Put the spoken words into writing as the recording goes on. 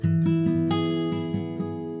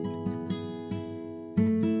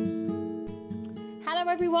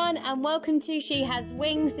everyone, and welcome to She Has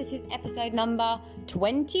Wings. This is episode number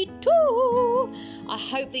 22. I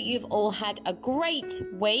hope that you've all had a great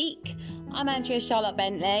week. I'm Andrea Charlotte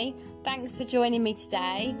Bentley. Thanks for joining me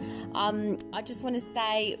today. I just want to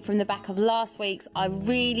say from the back of last week's, I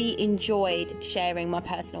really enjoyed sharing my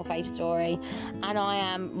personal faith story, and I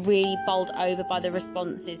am really bowled over by the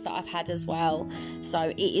responses that I've had as well.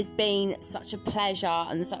 So it has been such a pleasure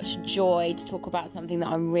and such a joy to talk about something that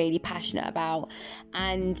I'm really passionate about.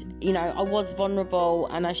 And, you know, I was vulnerable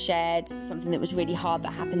and I shared something that was really hard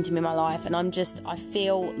that happened to me in my life. And I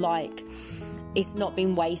feel like it's not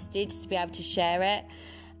been wasted to be able to share it.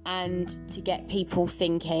 And to get people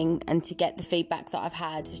thinking and to get the feedback that I've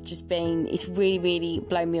had, it's really, really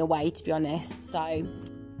blown me away, to be honest. So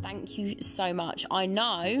thank you so much. I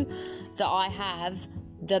know that I have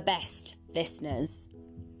the best listeners.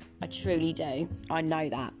 I truly do. I know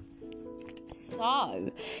that.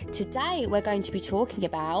 So today we're going to be talking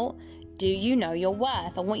about, do you know your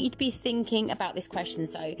worth? I want you to be thinking about this question.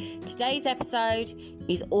 So today's episode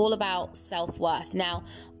is all about self-worth. Now,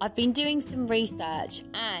 I've been doing some research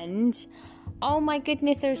and oh my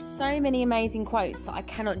goodness, there's so many amazing quotes that I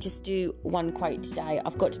cannot just do one quote today.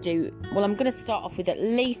 I'm going to start off with at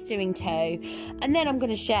least doing two, and then I'm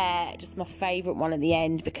going to share just my favourite one at the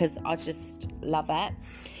end because I just love it.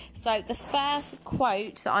 So the first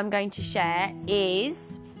quote that I'm going to share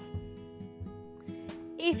is,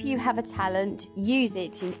 if you have a talent, use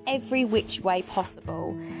it in every which way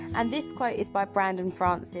possible. And this quote is by Brandon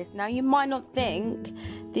Francis. Now, you might not think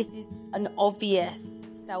this is an obvious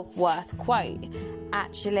self-worth quote.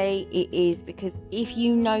 Actually, it is, because if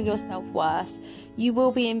you know your self-worth, you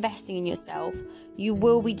will be investing in yourself. You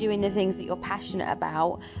will be doing the things that you're passionate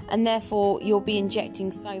about, and therefore you'll be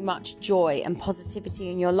injecting so much joy and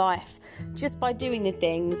positivity in your life just by doing the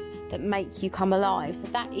things that make you come alive. So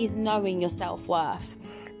that is knowing your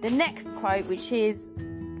self-worth. The next quote, which is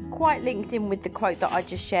quite linked in with the quote that I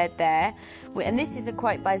just shared there, and this is a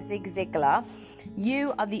quote by Zig Ziglar: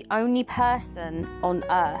 you are the only person on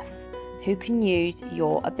earth who can use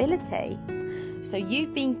your ability. So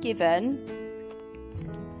you've been given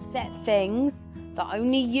set things that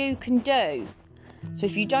only you can do. So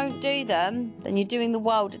if you don't do them, then you're doing the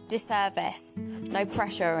world a disservice. No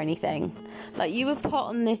pressure or anything. Like, you were put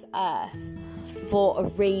on this earth for a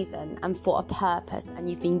reason and for a purpose, and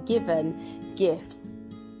you've been given gifts.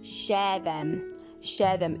 Share them.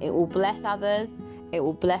 It will bless others. It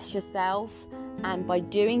will bless yourself. And by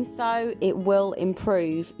doing so, it will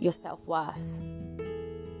improve your self-worth.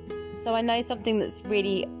 So I know something that's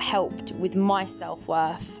really helped with my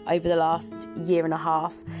self-worth over the last year and a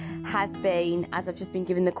half has been, as I've just been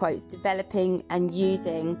given the quotes, developing and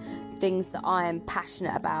using things that I am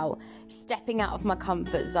passionate about, stepping out of my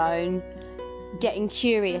comfort zone, getting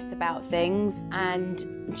curious about things,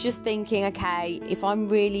 and just thinking, okay, if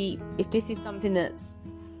this is something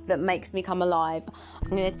that makes me come alive, I'm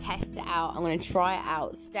going to test it out, I'm going to try it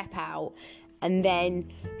out, step out, and then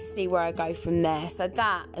see where I go from there. So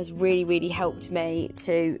that has really, really helped me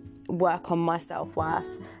to work on my self-worth.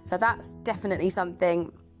 So that's definitely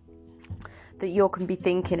something that you can be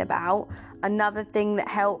thinking about. Another thing that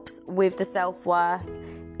helps with the self-worth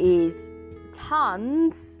is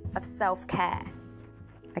tons of self-care.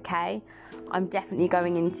 Okay? I'm definitely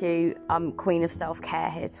going into Queen of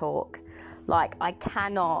Self-Care here talk. Like, I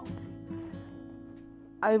cannot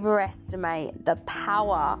overestimate the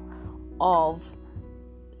power of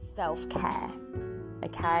self-care.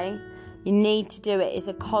 Okay? You need to do it. It's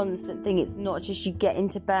a constant thing. It's not just you get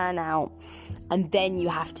into burnout and then you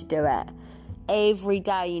have to do it. Every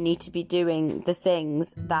day you need to be doing the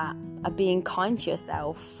things that are being kind to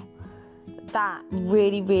yourself. That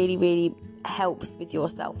really, really, really helps with your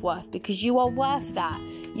self-worth, because you are worth that.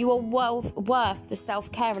 You are worth the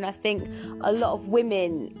self-care. And I think a lot of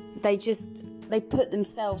women, they put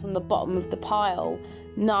themselves on the bottom of the pile.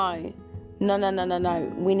 No.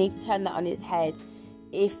 We need to turn that on its head.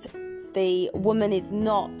 If the woman is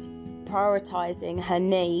not prioritizing her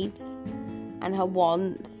needs and her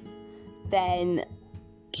wants, then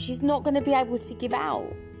she's not going to be able to give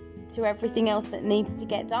out to everything else that needs to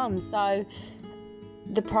get done. So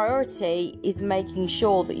the priority is making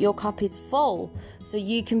sure that your cup is full so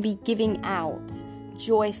you can be giving out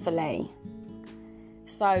joyfully.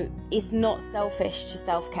 So it's not selfish to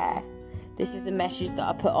self-care. This is a message that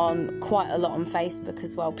I put on quite a lot on Facebook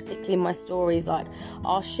as well, particularly in my stories. Like,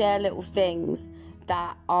 I'll share little things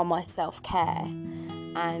that are my self-care.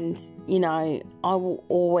 And, you know, I will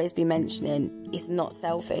always be mentioning it's not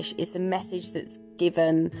selfish. It's a message that's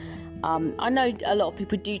given. I know a lot of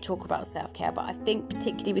people do talk about self-care, but I think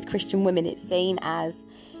particularly with Christian women, it's seen as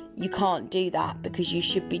you can't do that because you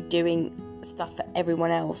should be doing stuff for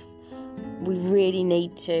everyone else. We really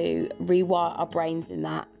need to rewire our brains in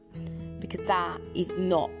that, because that is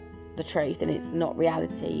not the truth and it's not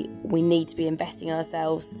reality. We need to be investing in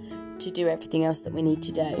ourselves to do everything else that we need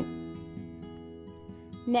to do.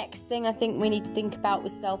 Next thing I think we need to think about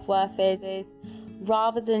with self-worth is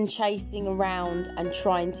rather than chasing around and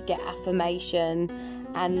trying to get affirmation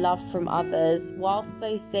and love from others, whilst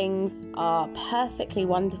those things are perfectly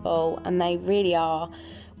wonderful, and they really are,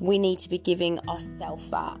 we need to be giving ourselves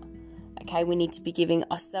that. Okay, we need to be giving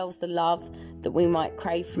ourselves the love that we might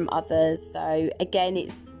crave from others. So again,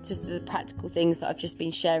 it's just the practical things that I've just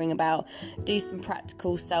been sharing about. Do some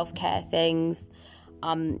practical self-care things.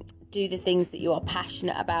 Do the things that you are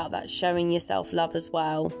passionate about. That's showing yourself love as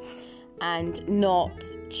well. And not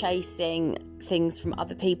chasing things from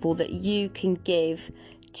other people that you can give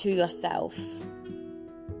to yourself.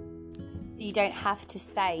 So you don't have to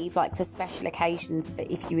save like the special occasions for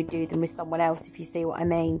if you would do them with someone else, if you see what I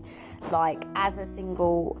mean. Like as a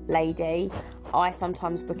single lady, I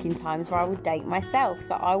sometimes book in times where I will date myself.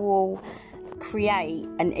 So I will create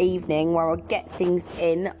an evening where I'll get things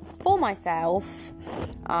in for myself.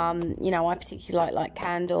 I particularly like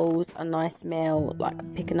candles, a nice meal,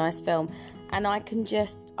 like pick a nice film. And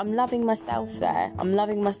I'm loving myself there. I'm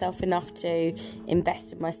loving myself enough to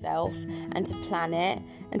invest in myself and to plan it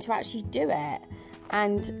and to actually do it.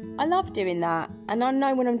 And I love doing that. And I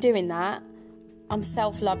know when I'm doing that, I'm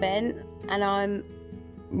self-loving and I'm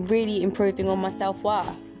really improving on my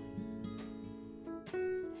self-worth.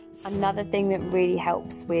 Another thing that really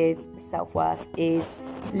helps with self-worth is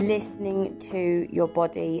listening to your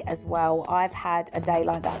body as well. I've had a day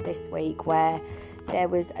like that this week where there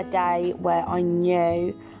was a day where I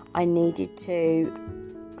knew I needed to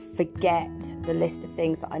forget the list of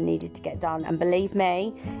things that I needed to get done. And believe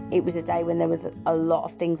me, it was a day when there was a lot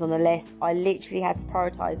of things on the list. I literally had to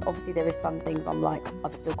prioritise. Obviously, there is some things I'm like,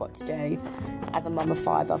 I've still got to do. As a mum of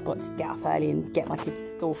 5, I've got to get up early and get my kids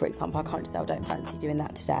to school, for example. I can't just say I don't fancy doing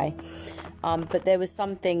that today. But there was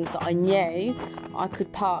some things that I knew I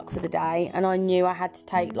could park for the day, and I knew I had to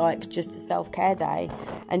take like just a self-care day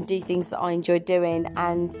and do things that I enjoyed doing.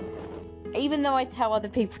 And even though I tell other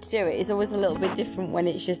people to do it, it's always a little bit different when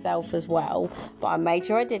it's yourself as well. But I made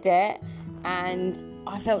sure I did it, and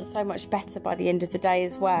I felt so much better by the end of the day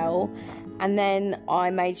as well. And then I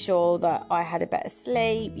made sure that I had a better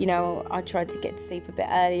sleep. I tried to get to sleep a bit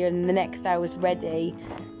earlier, and the next day I was ready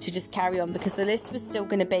to just carry on because the list was still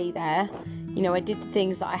going to be there. I did the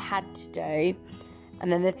things that I had to do, and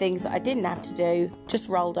then the things that I didn't have to do just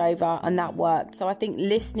rolled over, and that worked. So I think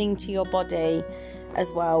listening to your body as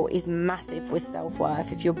well is massive with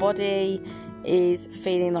self-worth. If your body is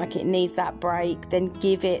feeling like it needs that break, then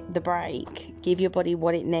give it the break. Give your body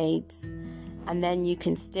what it needs, and then you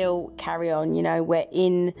can still carry on. We're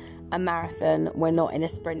in a marathon, we're not in a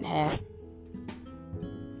sprint here.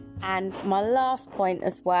 And my last point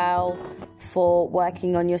as well for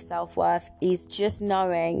working on your self-worth is just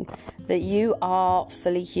knowing that you are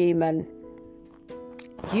fully human.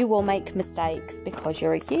 You will make mistakes because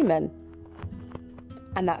you're a human,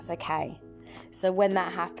 and that's okay. So when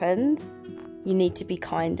that happens, you need to be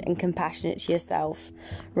kind and compassionate to yourself.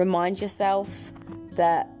 Remind yourself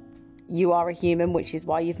that you are a human, which is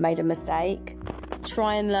why you've made a mistake.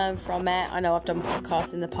 Try and learn from it. I know I've done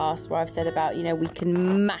podcasts in the past where I've said about, we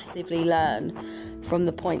can massively learn from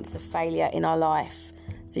the points of failure in our life.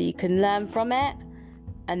 So you can learn from it,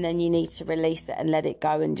 and then you need to release it and let it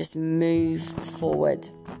go and just move forward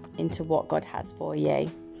into what God has for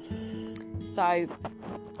you. So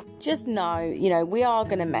just know, we are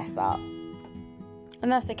going to mess up,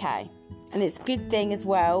 and that's okay. And it's a good thing as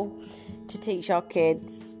well to teach our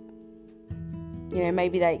kids.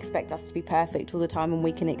 Maybe they expect us to be perfect all the time, and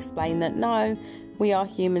we can explain that no, we are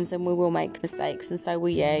humans and we will make mistakes, and so will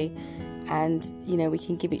you. And we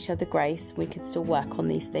can give each other grace. We can still work on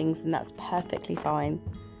these things, and that's perfectly fine.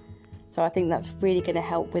 So I think that's really going to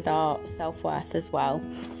help with our self-worth as well.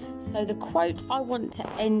 So the quote I want to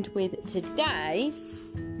end with today,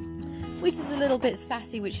 which is a little bit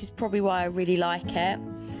sassy, which is probably why I really like it.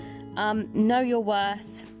 Know your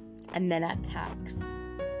worth and then add tax.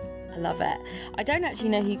 I love it. I don't actually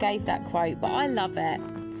know who gave that quote, but I love it.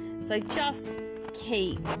 So just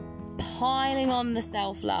keep piling on the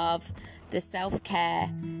self-love, the self-care,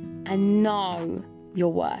 and know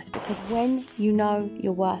your worth. Because when you know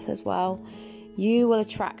your worth as well, you will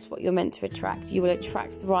attract what you're meant to attract. You will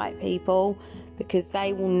attract the right people because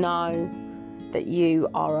they will know that you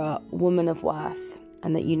are a woman of worth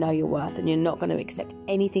and that you know your worth, and you're not going to accept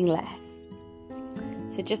anything less.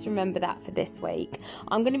 So just remember that for this week.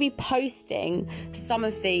 I'm going to be posting some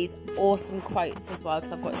of these awesome quotes as well,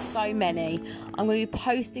 because I've got so many. I'm going to be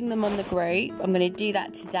posting them on the group. I'm going to do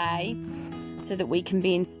that today so that we can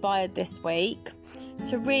be inspired this week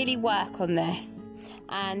to really work on this.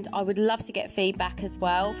 And I would love to get feedback as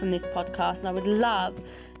well from this podcast, and I would love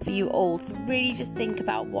for you all to really just think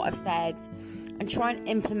about what I've said and try and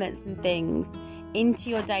implement some things into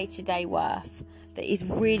your day-to-day worth that is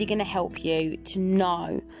really going to help you to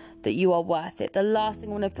know that you are worth it. The last thing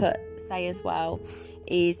I want to say as well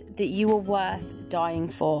is that you are worth dying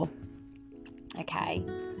for. Okay?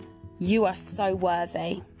 You are so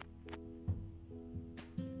worthy.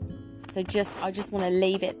 So I just want to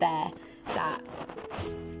leave it there, that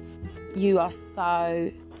you are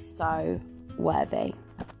so, so worthy.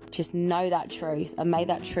 Just know that truth, and may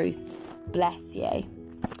that truth bless you.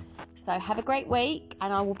 So have a great week,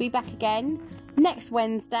 and I will be back again next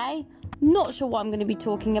Wednesday. Not sure what I'm going to be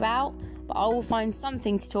talking about, but I will find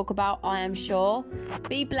something to talk about, I am sure.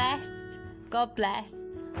 Be blessed. God bless.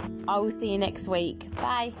 I will see you next week.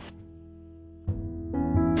 Bye.